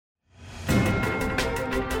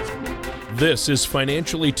This is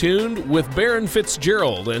Financially Tuned with Barron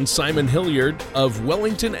Fitzgerald and Simon Hilliard of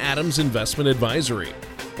Wellington Adams Investment Advisory.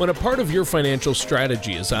 When a part of your financial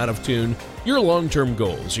strategy is out of tune, your long-term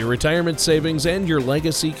goals, your retirement savings, and your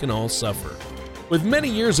legacy can all suffer. With many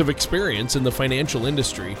years of experience in the financial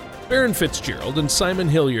industry, Barron Fitzgerald and Simon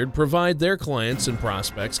Hilliard provide their clients and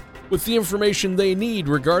prospects with the information they need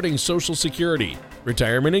regarding Social Security,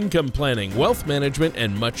 retirement income planning, wealth management,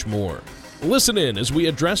 and much more. Listen in as we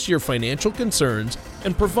address your financial concerns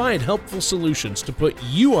and provide helpful solutions to put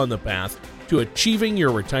you on the path to achieving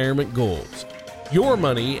your retirement goals. Your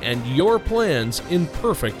money and your plans in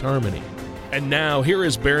perfect harmony. And now, here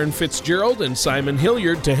is Barron Fitzgerald and Simon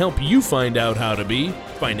Hilliard to help you find out how to be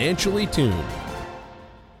financially tuned.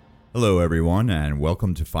 Hello, everyone, and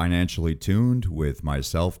welcome to Financially Tuned with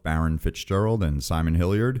myself, Barron Fitzgerald, and Simon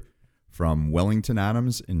Hilliard from Wellington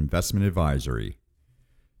Adams Investment Advisory.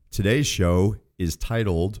 Today's show is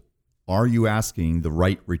titled, Are You Asking the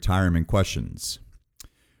Right Retirement Questions?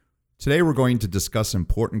 Today we're going to discuss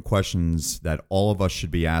important questions that all of us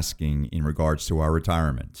should be asking in regards to our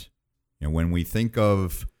retirement. And when we think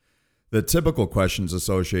of the typical questions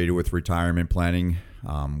associated with retirement planning,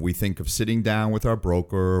 we think of sitting down with our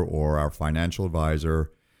broker or our financial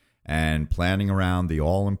advisor and planning around the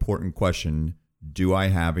all-important question, do I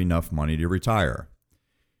have enough money to retire?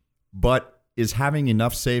 But is having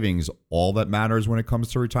enough savings all that matters when it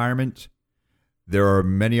comes to retirement? There are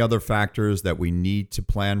many other factors that we need to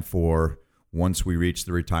plan for once we reach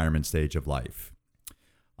the retirement stage of life.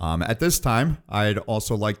 At this time, I'd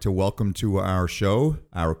also like to welcome to our show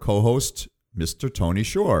our co-host, Mr. Tony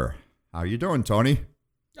Shore. How you doing, Tony?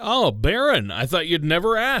 Oh, Barron, I thought you'd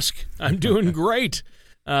never ask. I'm doing great.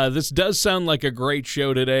 This does sound like a great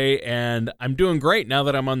show today, and I'm doing great now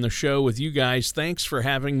that I'm on the show with you guys. Thanks for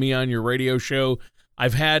having me on your radio show.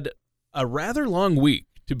 I've had a rather long week,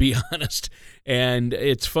 to be honest, and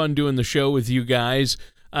it's fun doing the show with you guys.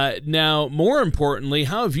 Now, more importantly,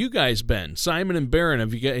 how have you guys been? Simon and Barron,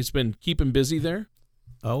 have you guys been keeping busy there?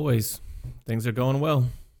 Always. Things are going well.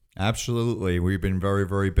 Absolutely. We've been very,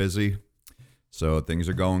 very busy, so things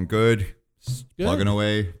are going good. Plugging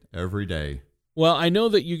away every day. Well, I know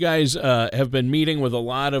that you guys have been meeting with a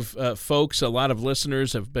lot of folks, a lot of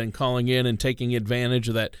listeners have been calling in and taking advantage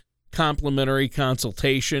of that complimentary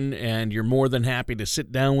consultation, and you're more than happy to sit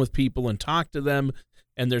down with people and talk to them,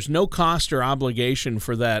 and there's no cost or obligation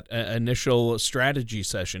for that initial strategy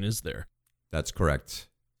session, is there? That's correct.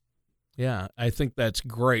 Yeah, I think that's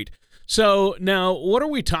great. So now, what are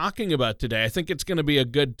we talking about today? I think it's going to be a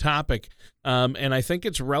good topic, and I think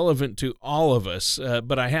it's relevant to all of us.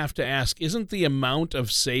 But I have to ask, isn't the amount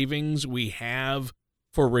of savings we have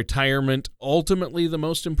for retirement ultimately the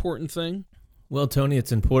most important thing? Well, Tony,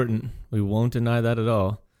 it's important. We won't deny that at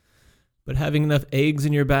all. But having enough eggs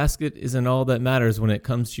in your basket isn't all that matters when it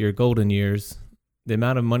comes to your golden years. The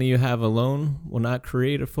amount of money you have alone will not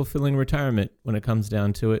create a fulfilling retirement when it comes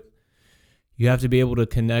down to it. You have to be able to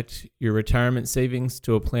connect your retirement savings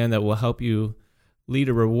to a plan that will help you lead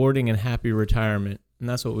a rewarding and happy retirement. And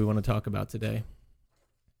that's what we want to talk about today.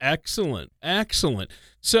 Excellent. Excellent.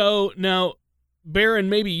 So now, Barron,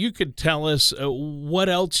 maybe you could tell us what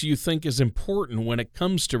else you think is important when it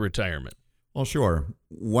comes to retirement. Well, sure.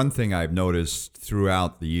 One thing I've noticed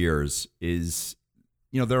throughout the years is,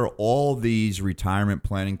 there are all these retirement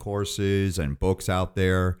planning courses and books out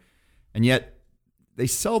there, and yet they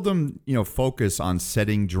seldom, focus on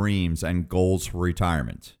setting dreams and goals for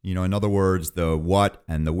retirement. In other words, the what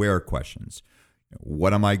and the where questions.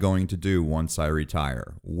 What am I going to do once I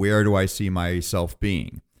retire? Where do I see myself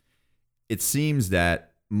being? It seems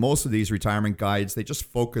that most of these retirement guides, they just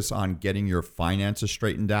focus on getting your finances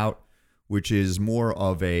straightened out, which is more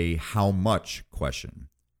of a how much question.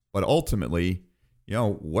 But ultimately,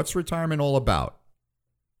 what's retirement all about?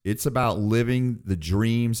 It's about living the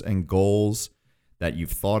dreams and goals that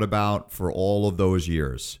you've thought about for all of those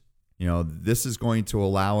years. This is going to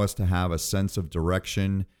allow us to have a sense of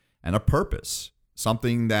direction and a purpose,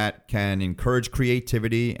 something that can encourage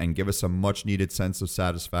creativity and give us a much needed sense of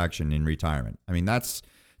satisfaction in retirement. I mean, that's,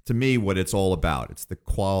 to me, what it's all about. It's the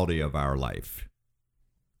quality of our life.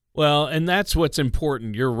 Well, and that's what's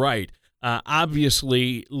important. You're right.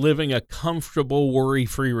 Obviously, living a comfortable,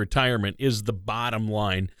 worry-free retirement is the bottom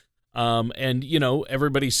line. And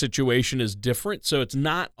everybody's situation is different, so it's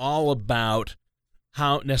not all about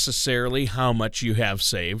how much you have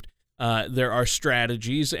saved. There are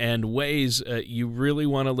strategies and ways you really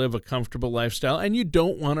want to live a comfortable lifestyle, and you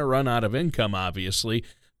don't want to run out of income, obviously.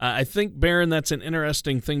 I think, Barron, that's an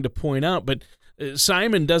interesting thing to point out, but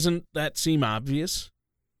Simon, doesn't that seem obvious?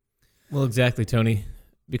 Well, exactly, Tony,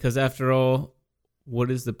 because after all,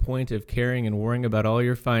 what is the point of caring and worrying about all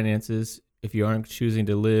your finances if you aren't choosing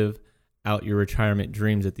to live out your retirement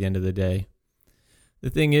dreams at the end of the day? The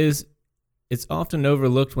thing is, it's often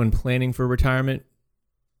overlooked when planning for retirement.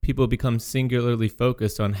 People become singularly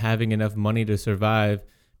focused on having enough money to survive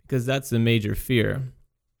because that's the major fear.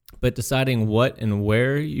 But deciding what and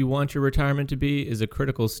where you want your retirement to be is a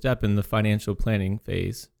critical step in the financial planning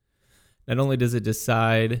phase. Not only does it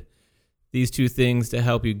decide these two things to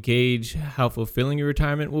help you gauge how fulfilling your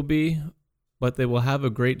retirement will be, but they will have a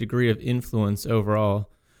great degree of influence overall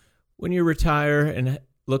when you retire and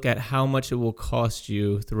look at how much it will cost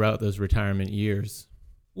you throughout those retirement years.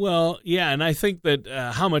 Well, yeah, and I think that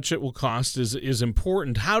how much it will cost is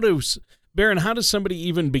important. Baron, how does somebody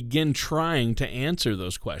even begin trying to answer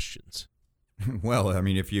those questions? Well, I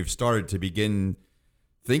mean, if you've started to begin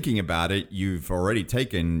thinking about it, you've already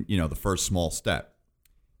taken, the first small step.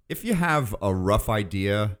 If you have a rough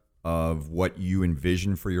idea of what you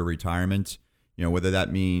envision for your retirement, whether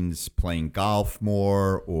that means playing golf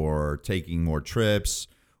more or taking more trips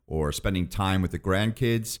or spending time with the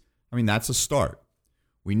grandkids, that's a start.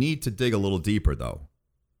 We need to dig a little deeper, though.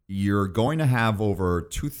 You're going to have over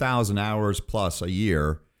 2,000 hours plus a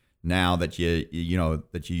year now that you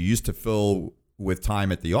used to fill with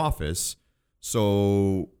time at the office.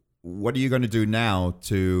 So what are you going to do now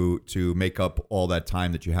to make up all that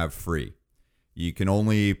time that you have free? You can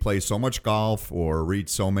only play so much golf or read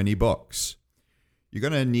so many books. You're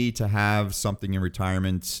going to need to have something in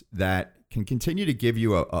retirement that can continue to give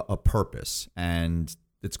you a purpose, and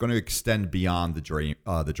it's going to extend beyond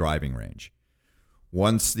the driving range.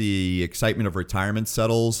 Once the excitement of retirement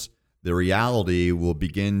settles, the reality will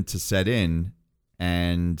begin to set in.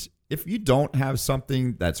 And if you don't have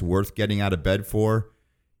something that's worth getting out of bed for,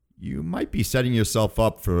 you might be setting yourself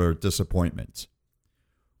up for disappointment.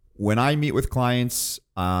 When I meet with clients,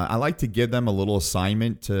 I like to give them a little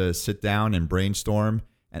assignment to sit down and brainstorm.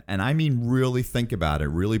 And I mean really think about it,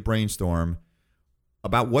 really brainstorm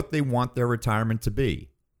about what they want their retirement to be.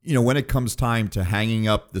 When it comes time to hanging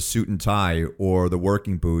up the suit and tie or the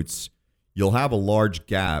working boots, you'll have a large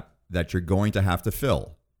gap that you're going to have to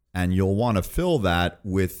fill. And you'll want to fill that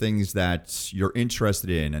with things that you're interested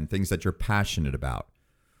in and things that you're passionate about.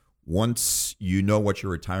 Once you know what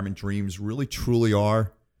your retirement dreams really truly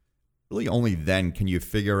are, really only then can you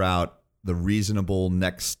figure out the reasonable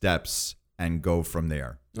next steps and go from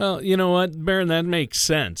there. Well, you know what, Baron, that makes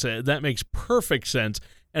sense. That makes perfect sense.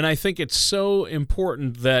 And I think it's so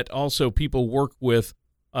important that also people work with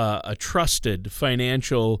a trusted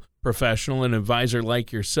financial professional and advisor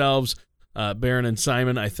like yourselves, Baron and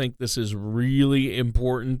Simon. I think this is really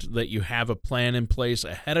important that you have a plan in place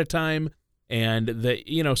ahead of time, and that,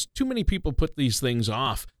 too many people put these things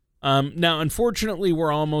off. Now, unfortunately,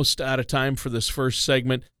 we're almost out of time for this first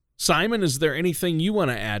segment. Simon, is there anything you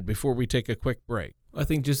want to add before we take a quick break? I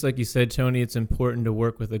think just like you said, Tony, it's important to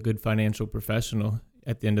work with a good financial professional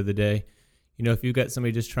at the end of the day. If you've got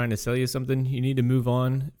somebody just trying to sell you something, you need to move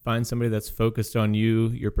on, find somebody that's focused on you,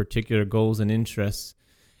 your particular goals and interests,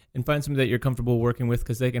 and find somebody that you're comfortable working with,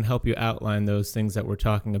 because they can help you outline those things that we're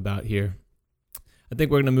talking about here. I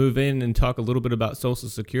think we're going to move in and talk a little bit about Social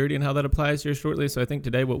Security and how that applies here shortly. So I think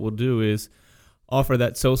today what we'll do is offer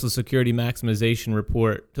that Social Security maximization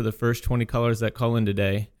report to the first 20 callers that call in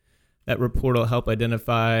today. That report will help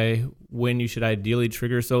identify when you should ideally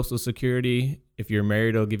trigger Social Security. If you're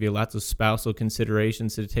married, it'll give you lots of spousal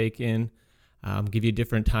considerations to take in, give you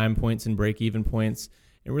different time points and break-even points,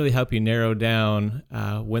 and really help you narrow down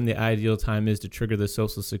when the ideal time is to trigger the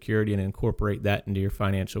Social Security and incorporate that into your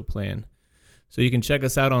financial plan. So you can check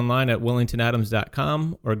us out online at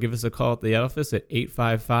wellingtonadams.com or give us a call at the office at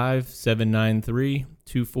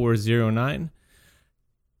 855-793-2409.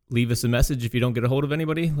 Leave us a message if you don't get a hold of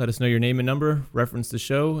anybody. Let us know your name and number, reference the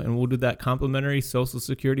show, and we'll do that complimentary Social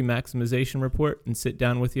Security maximization report and sit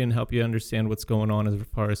down with you and help you understand what's going on as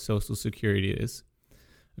far as Social Security is.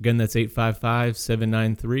 Again, that's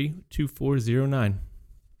 855-793-2409.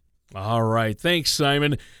 All right. Thanks,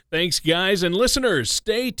 Simon. Thanks, guys. And listeners,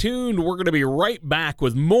 stay tuned. We're going to be right back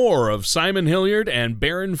with more of Simon Hilliard and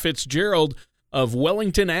Baron Fitzgerald of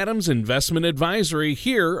Wellington Adams Investment Advisory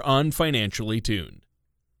here on Financially Tuned.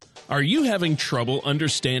 Are you having trouble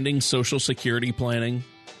understanding Social Security planning?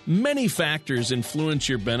 Many factors influence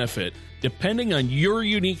your benefit. Depending on your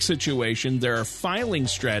unique situation, there are filing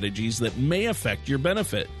strategies that may affect your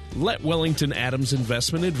benefit. Let Wellington Adams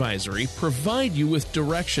Investment Advisory provide you with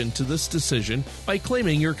direction to this decision by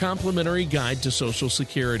claiming your complimentary guide to Social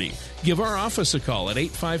Security. Give our office a call at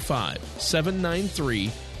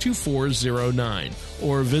 855-793-2409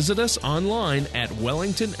 or visit us online at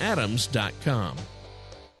wellingtonadams.com.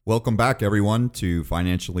 Welcome back, everyone, to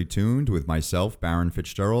Financially Tuned with myself, Baron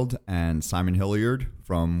Fitzgerald, and Simon Hilliard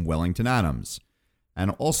from Wellington Adams, and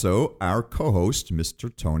also our co-host,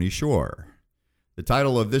 Mr. Tony Shore. The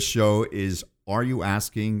title of this show is, Are You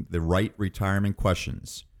Asking the Right Retirement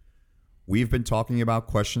Questions? We've been talking about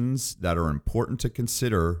questions that are important to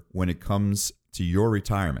consider when it comes to your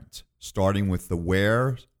retirement, starting with the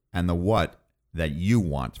where and the what that you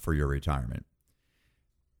want for your retirement.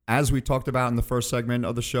 As we talked about in the first segment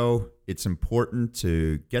of the show, it's important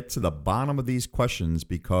to get to the bottom of these questions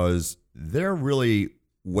because they're really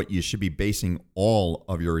what you should be basing all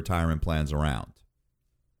of your retirement plans around.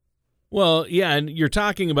 Well, yeah, and you're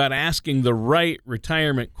talking about asking the right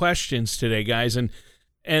retirement questions today, guys. And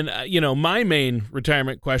my main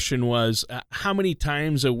retirement question was, how many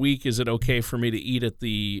times a week is it okay for me to eat at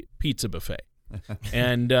the pizza buffet?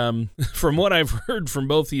 And from what I've heard from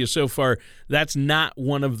both of you so far, that's not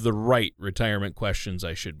one of the right retirement questions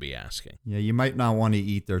I should be asking. Yeah, you might not want to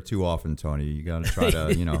eat there too often, Tony. You got to try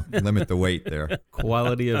to, limit the weight there.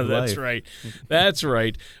 Quality of life. That's right. That's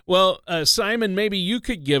right. Well, Simon, maybe you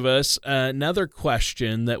could give us another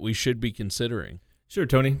question that we should be considering. Sure,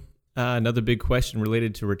 Tony. Another big question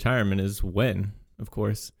related to retirement is when, of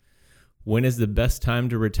course. When is the best time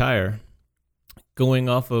to retire? Going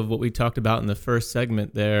off of what we talked about in the first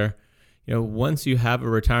segment there, once you have a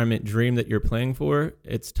retirement dream that you're planning for,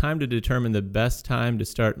 it's time to determine the best time to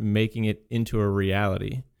start making it into a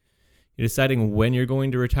reality. Deciding when you're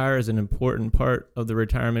going to retire is an important part of the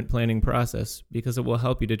retirement planning process because it will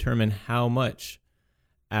help you determine how much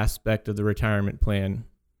aspect of the retirement plan.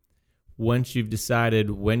 Once you've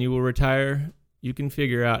decided when you will retire, you can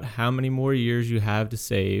figure out how many more years you have to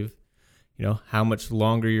save, how much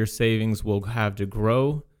longer your savings will have to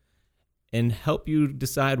grow, and help you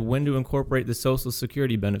decide when to incorporate the Social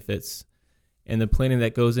Security benefits and the planning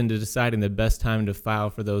that goes into deciding the best time to file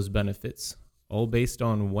for those benefits, all based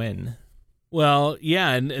on when. Well, yeah,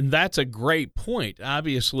 and that's a great point.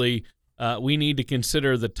 Obviously, we need to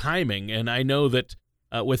consider the timing, and I know that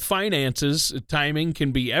with finances, timing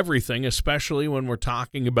can be everything, especially when we're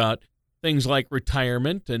talking about things like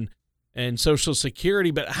retirement and Social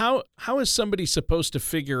Security. But how is somebody supposed to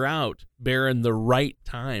figure out, Baron, the right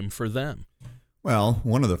time for them? Well,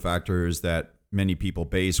 one of the factors that many people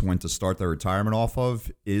base when to start their retirement off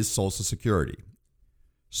of is Social Security.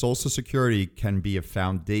 Social Security can be a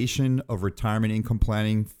foundation of retirement income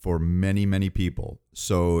planning for many, many people.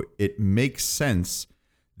 So it makes sense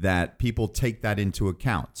that people take that into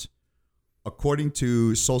account. According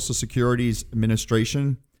to Social Security's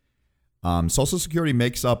administration, Social Security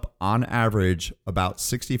makes up, on average, about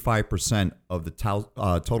 65% of the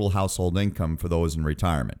total household income for those in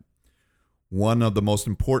retirement. One of the most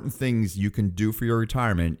important things you can do for your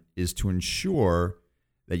retirement is to ensure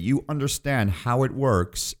that you understand how it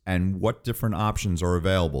works and what different options are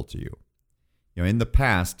available to you. In the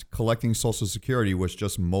past, collecting Social Security was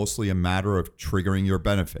just mostly a matter of triggering your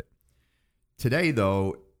benefit. Today,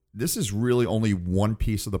 though, this is really only one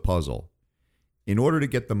piece of the puzzle. In order to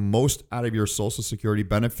get the most out of your Social Security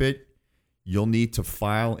benefit, you'll need to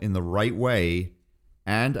file in the right way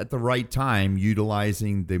and at the right time,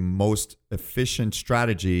 utilizing the most efficient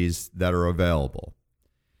strategies that are available.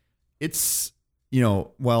 It's,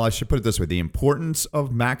 I should put it this way. The importance of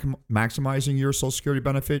maximizing your Social Security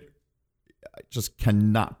benefit just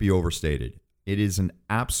cannot be overstated. It is an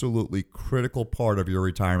absolutely critical part of your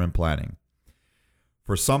retirement planning.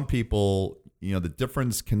 For some people, the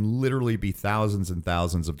difference can literally be thousands and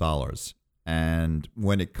thousands of dollars. And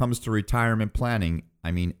when it comes to retirement planning,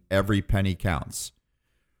 every penny counts.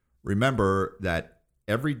 Remember that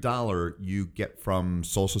every dollar you get from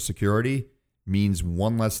Social Security means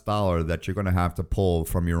one less dollar that you're going to have to pull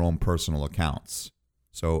from your own personal accounts.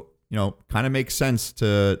 So, kind of makes sense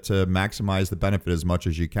to maximize the benefit as much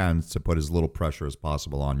as you can to put as little pressure as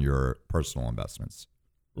possible on your personal investments.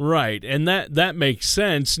 Right, and that makes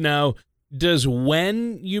sense. Now, does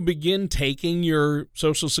when you begin taking your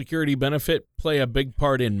Social Security benefit play a big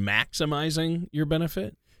part in maximizing your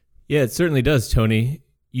benefit? Yeah, it certainly does, Tony.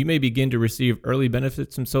 You may begin to receive early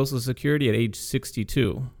benefits from Social Security at age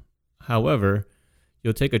 62. However,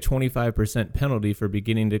 you'll take a 25% penalty for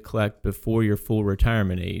beginning to collect before your full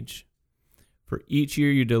retirement age. For each year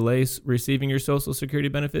you delay receiving your Social Security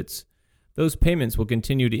benefits, those payments will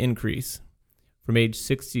continue to increase. From age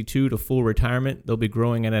 62 to full retirement, they'll be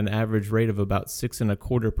growing at an average rate of about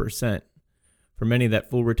 6.25%. For many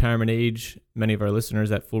of our listeners,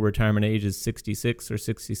 that full retirement age is 66 or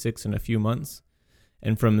 66 in a few months.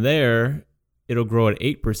 And from there, it'll grow at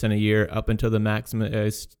 8% a year up until the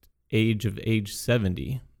maximized age of age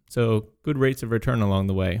 70. So good rates of return along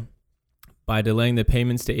the way. By delaying the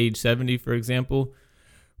payments to age 70, for example,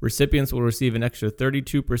 recipients will receive an extra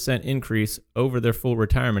 32% increase over their full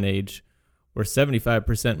retirement age, or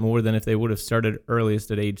 75% more than if they would have started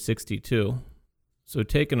earliest at age 62. So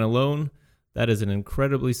taking a loan, that is an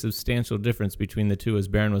incredibly substantial difference between the two, as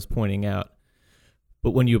Barron was pointing out.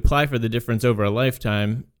 But when you apply for the difference over a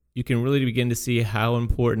lifetime, you can really begin to see how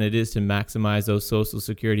important it is to maximize those Social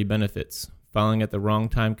Security benefits. Filing at the wrong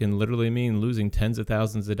time can literally mean losing tens of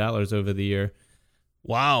thousands of dollars over the year.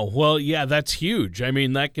 Wow. Well, yeah, that's huge. I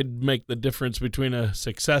mean, that could make the difference between a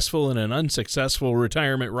successful and an unsuccessful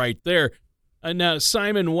retirement right there. Now,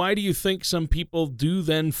 Simon, why do you think some people do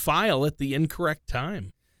then file at the incorrect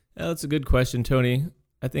time? That's a good question, Tony.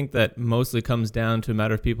 I think that mostly comes down to a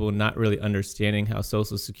matter of people not really understanding how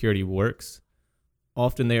Social Security works.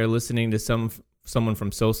 Often they are listening to someone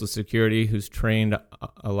from Social Security who's trained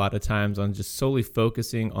a lot of times on just solely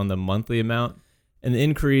focusing on the monthly amount. And the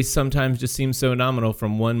increase sometimes just seems so nominal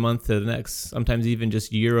from one month to the next, sometimes even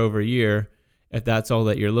just year over year, if that's all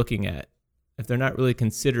that you're looking at. If they're not really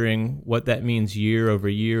considering what that means year over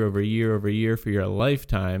year over year over year for your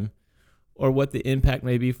lifetime, or what the impact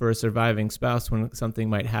may be for a surviving spouse when something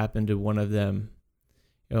might happen to one of them.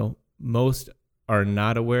 Most are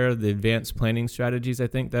not aware of the advanced planning strategies, I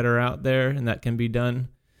think, that are out there and that can be done.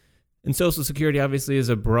 And Social Security obviously is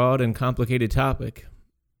a broad and complicated topic,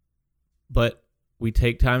 but we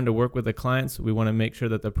take time to work with the clients. We want to make sure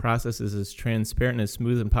that the process is as transparent and as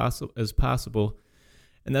smooth as possible.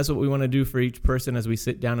 And that's what we want to do for each person as we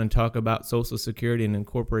sit down and talk about Social Security and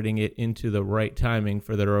incorporating it into the right timing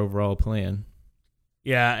for their overall plan.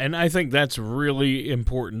 Yeah, and I think that's really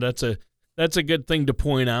important. That's a good thing to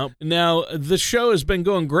point out. Now, the show has been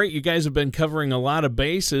going great. You guys have been covering a lot of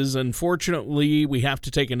bases. Unfortunately, we have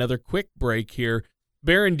to take another quick break here.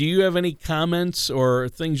 Barron, do you have any comments or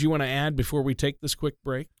things you want to add before we take this quick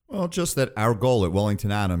break? Well, just that our goal at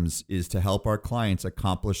Wellington Adams is to help our clients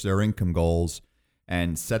accomplish their income goals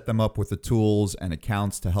and set them up with the tools and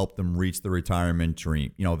accounts to help them reach the retirement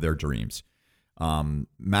dream, their dreams.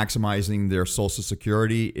 Maximizing their Social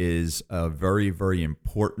Security is a very, very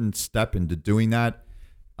important step into doing that.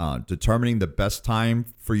 Determining the best time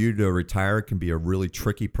for you to retire can be a really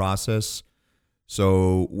tricky process.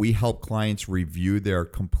 So we help clients review their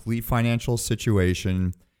complete financial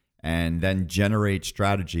situation and then generate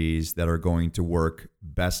strategies that are going to work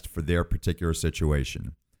best for their particular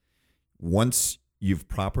situation. Once you've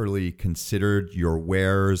properly considered your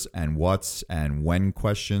wheres and whats and when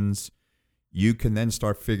questions, you can then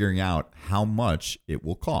start figuring out how much it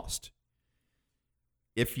will cost.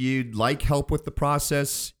 If you'd like help with the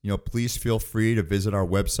process, please feel free to visit our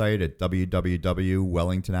website at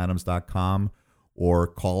www.wellingtonadams.com or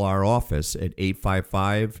call our office at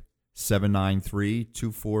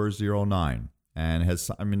 855-793-2409. And as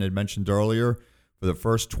Simon had mentioned earlier, for the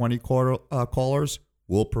first 20 callers,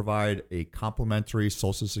 we'll provide a complimentary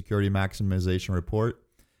Social Security maximization report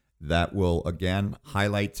that will, again,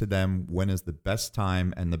 highlight to them when is the best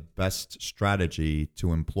time and the best strategy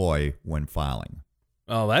to employ when filing.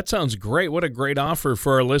 Oh, that sounds great. What a great offer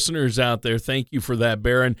for our listeners out there. Thank you for that,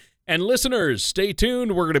 Barron. And listeners, stay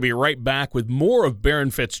tuned. We're going to be right back with more of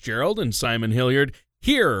Barron Fitzgerald and Simon Hilliard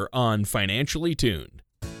here on Financially Tuned.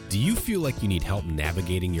 Do you feel like you need help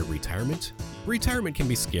navigating your retirement? Retirement can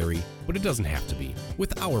be scary, but it doesn't have to be.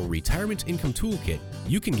 With our Retirement Income Toolkit,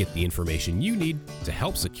 you can get the information you need to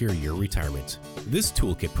help secure your retirement. This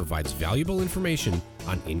toolkit provides valuable information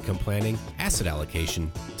on income planning, asset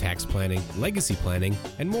allocation, tax planning, legacy planning,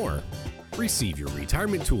 and more. Receive your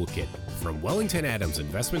Retirement Toolkit from Wellington Adams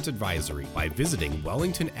Investment Advisory by visiting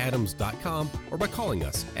wellingtonadams.com or by calling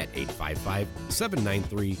us at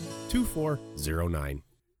 855-793-2409.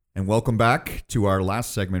 And welcome back to our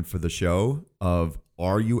last segment for the show of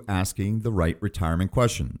Are You Asking the Right Retirement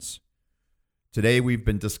Questions? Today we've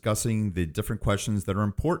been discussing the different questions that are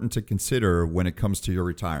important to consider when it comes to your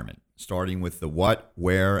retirement, starting with the what,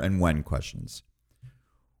 where, and when questions.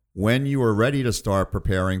 When you are ready to start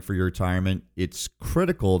preparing for your retirement, it's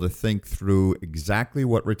critical to think through exactly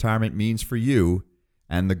what retirement means for you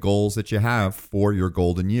and the goals that you have for your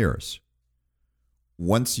golden years.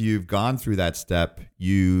 Once you've gone through that step,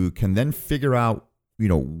 you can then figure out,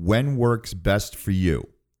 when works best for you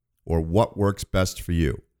or what works best for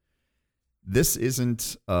you. This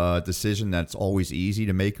isn't a decision that's always easy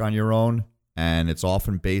to make on your own, and it's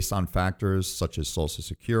often based on factors such as Social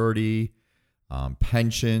Security,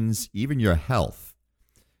 pensions, even your health.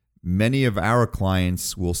 Many of our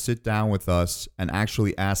clients will sit down with us and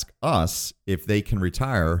actually ask us if they can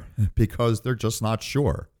retire because they're just not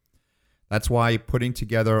sure. That's why putting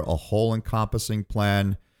together a whole encompassing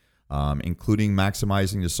plan including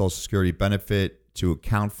maximizing the Social Security benefit to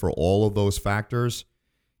account for all of those factors,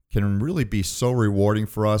 can really be so rewarding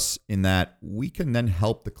for us in that we can then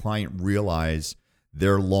help the client realize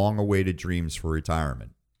their long-awaited dreams for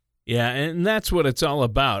retirement. Yeah, and that's what it's all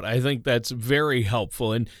about. I think that's very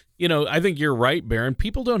helpful. And, I think you're right, Baron.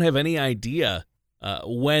 People don't have any idea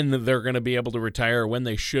when they're going to be able to retire, when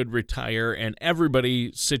they should retire, and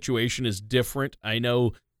everybody's situation is different. I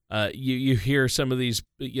know you hear some of these,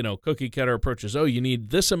 cookie-cutter approaches. Oh, you need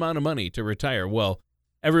this amount of money to retire. Well,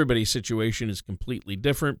 everybody's situation is completely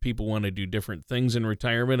different. People want to do different things in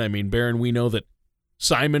retirement. I mean, Baron, we know that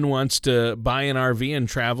Simon wants to buy an RV and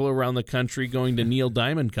travel around the country going to Neil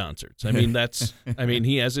Diamond concerts. I mean,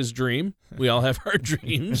 he has his dream. We all have our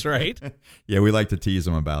dreams, right? Yeah, we like to tease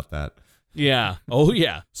him about that. Yeah. Oh,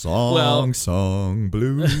 yeah. Song,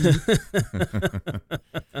 blues.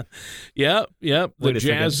 Yep. The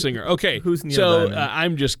jazz singer. Okay. Who's Neil Diamond?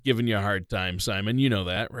 I'm just giving you a hard time, Simon. You know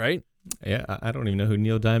that, right? Yeah, I don't even know who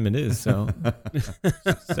Neil Diamond is, so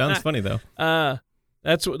sounds funny though.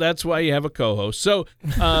 That's why you have a co-host. So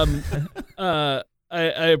I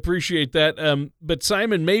appreciate that. But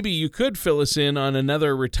Simon, maybe you could fill us in on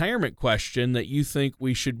another retirement question that you think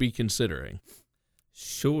we should be considering.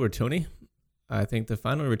 Sure, Tony. I think the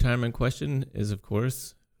final retirement question is, of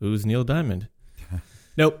course, who's Neil Diamond?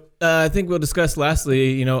 Nope. I think we'll discuss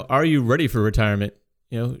lastly, are you ready for retirement?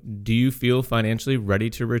 Do you feel financially ready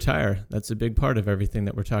to retire? That's a big part of everything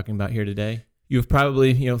that we're talking about here today. You've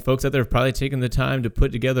probably, folks out there have probably taken the time to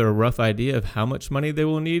put together a rough idea of how much money they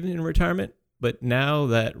will need in retirement. But now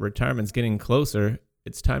that retirement's getting closer,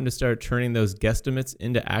 it's time to start turning those guesstimates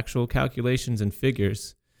into actual calculations and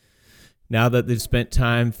figures. Now that they've spent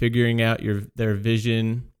time figuring out their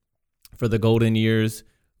vision for the golden years,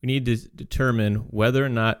 we need to determine whether or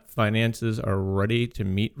not finances are ready to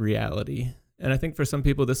meet reality. And I think for some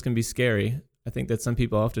people, this can be scary. I think that some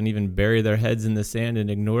people often even bury their heads in the sand and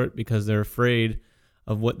ignore it because they're afraid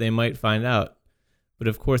of what they might find out. But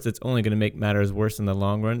of course, it's only going to make matters worse in the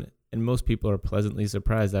long run, and most people are pleasantly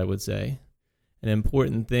surprised, I would say. An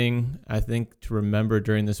important thing, I think, to remember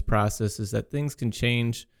during this process is that things can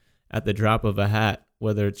change at the drop of a hat,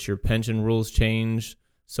 whether it's your pension rules change,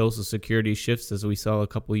 Social Security shifts as we saw a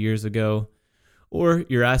couple years ago, or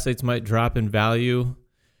your assets might drop in value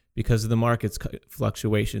because of the market's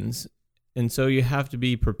fluctuations. And so you have to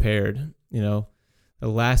be prepared. The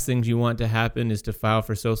last things you want to happen is to file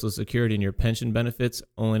for Social Security and your pension benefits,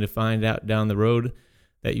 only to find out down the road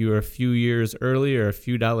that you are a few years early or a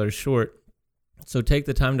few dollars short. So take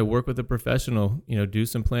the time to work with a professional, do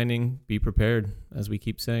some planning, be prepared, as we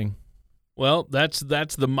keep saying. Well, that's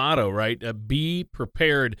the motto, right? Be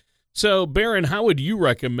prepared. So, Baron, how would you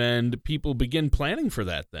recommend people begin planning for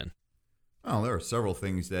that then? Well, there are several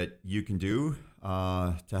things that you can do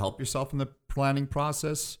to help yourself in the planning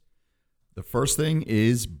process. The first thing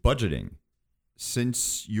is budgeting.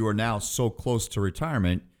 Since you are now so close to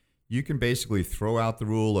retirement, you can basically throw out the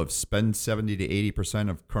rule of spend 70 to 80%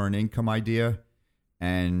 of current income idea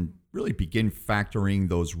and really begin factoring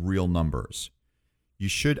those real numbers. You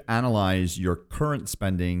should analyze your current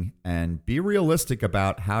spending and be realistic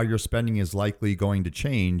about how your spending is likely going to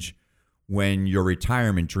change when your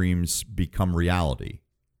retirement dreams become reality.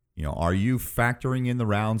 Are you factoring in the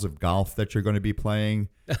rounds of golf that you're going to be playing,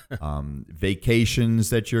 vacations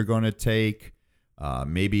that you're going to take,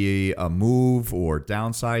 maybe a move or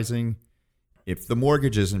downsizing? If the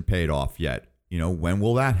mortgage isn't paid off yet, when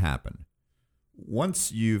will that happen?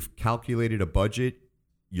 Once you've calculated a budget,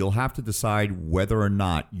 you'll have to decide whether or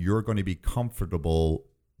not you're going to be comfortable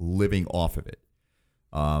living off of it.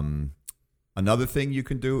 Another thing you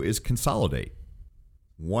can do is consolidate.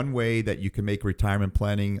 One way that you can make retirement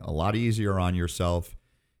planning a lot easier on yourself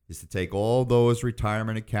is to take all those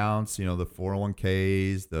retirement accounts, the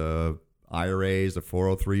 401ks, the IRAs, the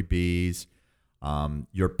 403bs,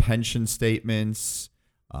 your pension statements,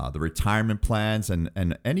 the retirement plans,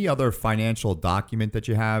 and any other financial document that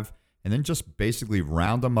you have, and then just basically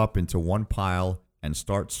round them up into one pile and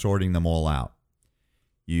start sorting them all out.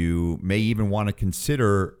 You may even want to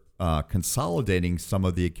consider consolidating some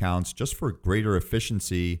of the accounts just for greater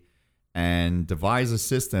efficiency and devise a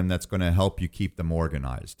system that's going to help you keep them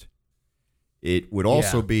organized. It would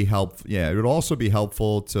also be helpful. Yeah, it would also be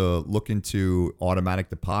helpful to look into automatic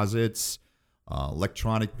deposits,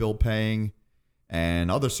 electronic bill paying,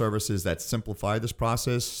 and other services that simplify this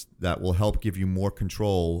process that will help give you more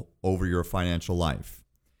control over your financial life.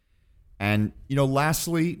 And,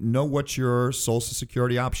 lastly, know what your Social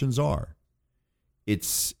Security options are.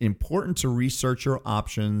 It's important to research your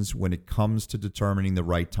options when it comes to determining the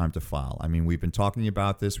right time to file. I mean, we've been talking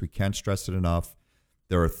about this. We can't stress it enough.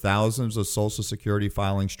 There are thousands of Social Security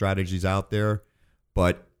filing strategies out there,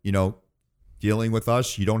 but, dealing with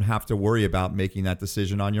us, you don't have to worry about making that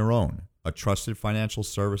decision on your own. A trusted financial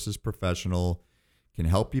services professional can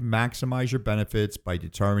help you maximize your benefits by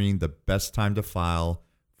determining the best time to file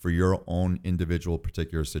for your own individual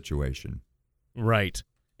particular situation. Right.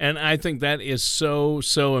 And I think that is so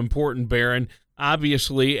important, Baron.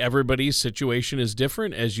 Obviously, everybody's situation is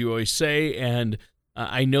different, as you always say, and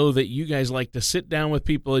I know that you guys like to sit down with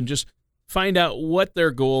people and just find out what their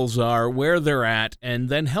goals are, where they're at, and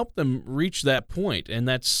then help them reach that point, and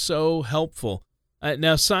that's so helpful.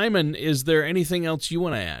 Now, Simon, is there anything else you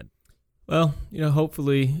want to add? Well,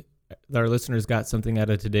 hopefully our listeners got something out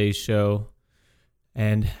of today's show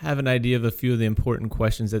and have an idea of a few of the important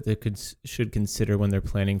questions that they should consider when they're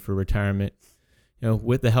planning for retirement.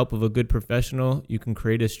 With the help of a good professional, you can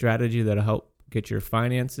create a strategy that'll help get your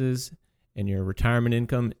finances and your retirement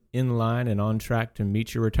income in line and on track to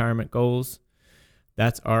meet your retirement goals.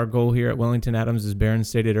 That's our goal here at Wellington Adams, as Baron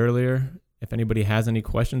stated earlier. If anybody has any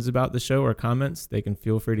questions about the show or comments, they can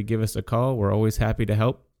feel free to give us a call. We're always happy to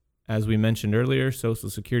help. As we mentioned earlier, Social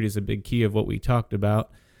Security is a big key of what we talked about.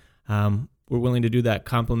 We're willing to do that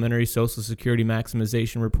complimentary Social Security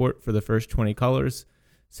maximization report for the first 20 callers.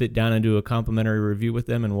 Sit down and do a complimentary review with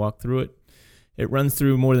them and walk through it. It runs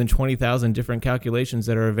through more than 20,000 different calculations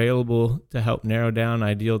that are available to help narrow down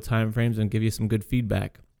ideal timeframes and give you some good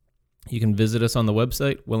feedback. You can visit us on the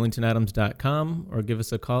website, wellingtonadams.com, or give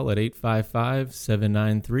us a call at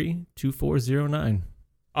 855-793-2409.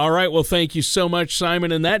 All right, well, thank you so much,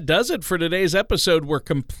 Simon, and that does it for today's episode. We're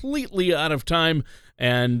completely out of time,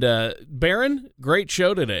 and Baron, great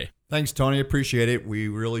show today. Thanks, Tony. Appreciate it. We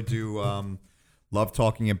really do love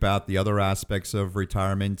talking about the other aspects of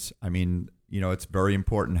retirement. I mean, it's very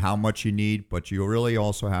important how much you need, but you really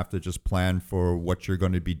also have to just plan for what you're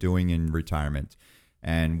going to be doing in retirement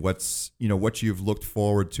and what you've looked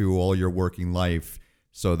forward to all your working life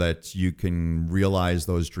so that you can realize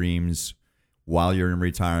those dreams while you're in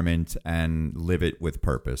retirement and live it with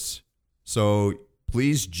purpose. So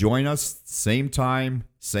please join us same time,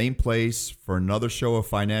 same place for another show of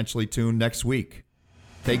Financially Tuned next week.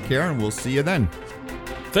 Take care, and we'll see you then.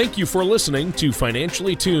 Thank you for listening to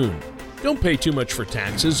Financially Tuned. Don't pay too much for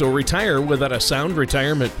taxes or retire without a sound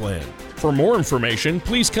retirement plan. For more information,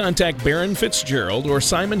 please contact Baron Fitzgerald or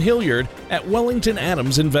Simon Hilliard at Wellington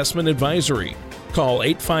Adams Investment Advisory. Call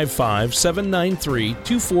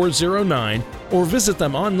 855-793-2409 or visit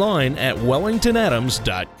them online at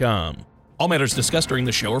wellingtonadams.com. All matters discussed during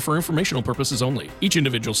the show are for informational purposes only. Each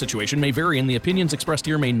individual situation may vary, and the opinions expressed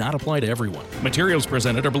here may not apply to everyone. Materials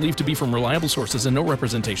presented are believed to be from reliable sources, and no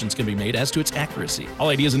representations can be made as to its accuracy. All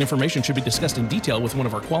ideas and information should be discussed in detail with one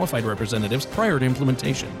of our qualified representatives prior to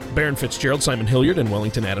implementation. Baron Fitzgerald, Simon Hilliard, and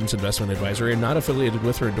Wellington Adams Investment Advisory are not affiliated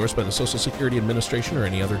with or endorsed by the Social Security Administration or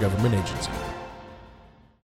any other government agency.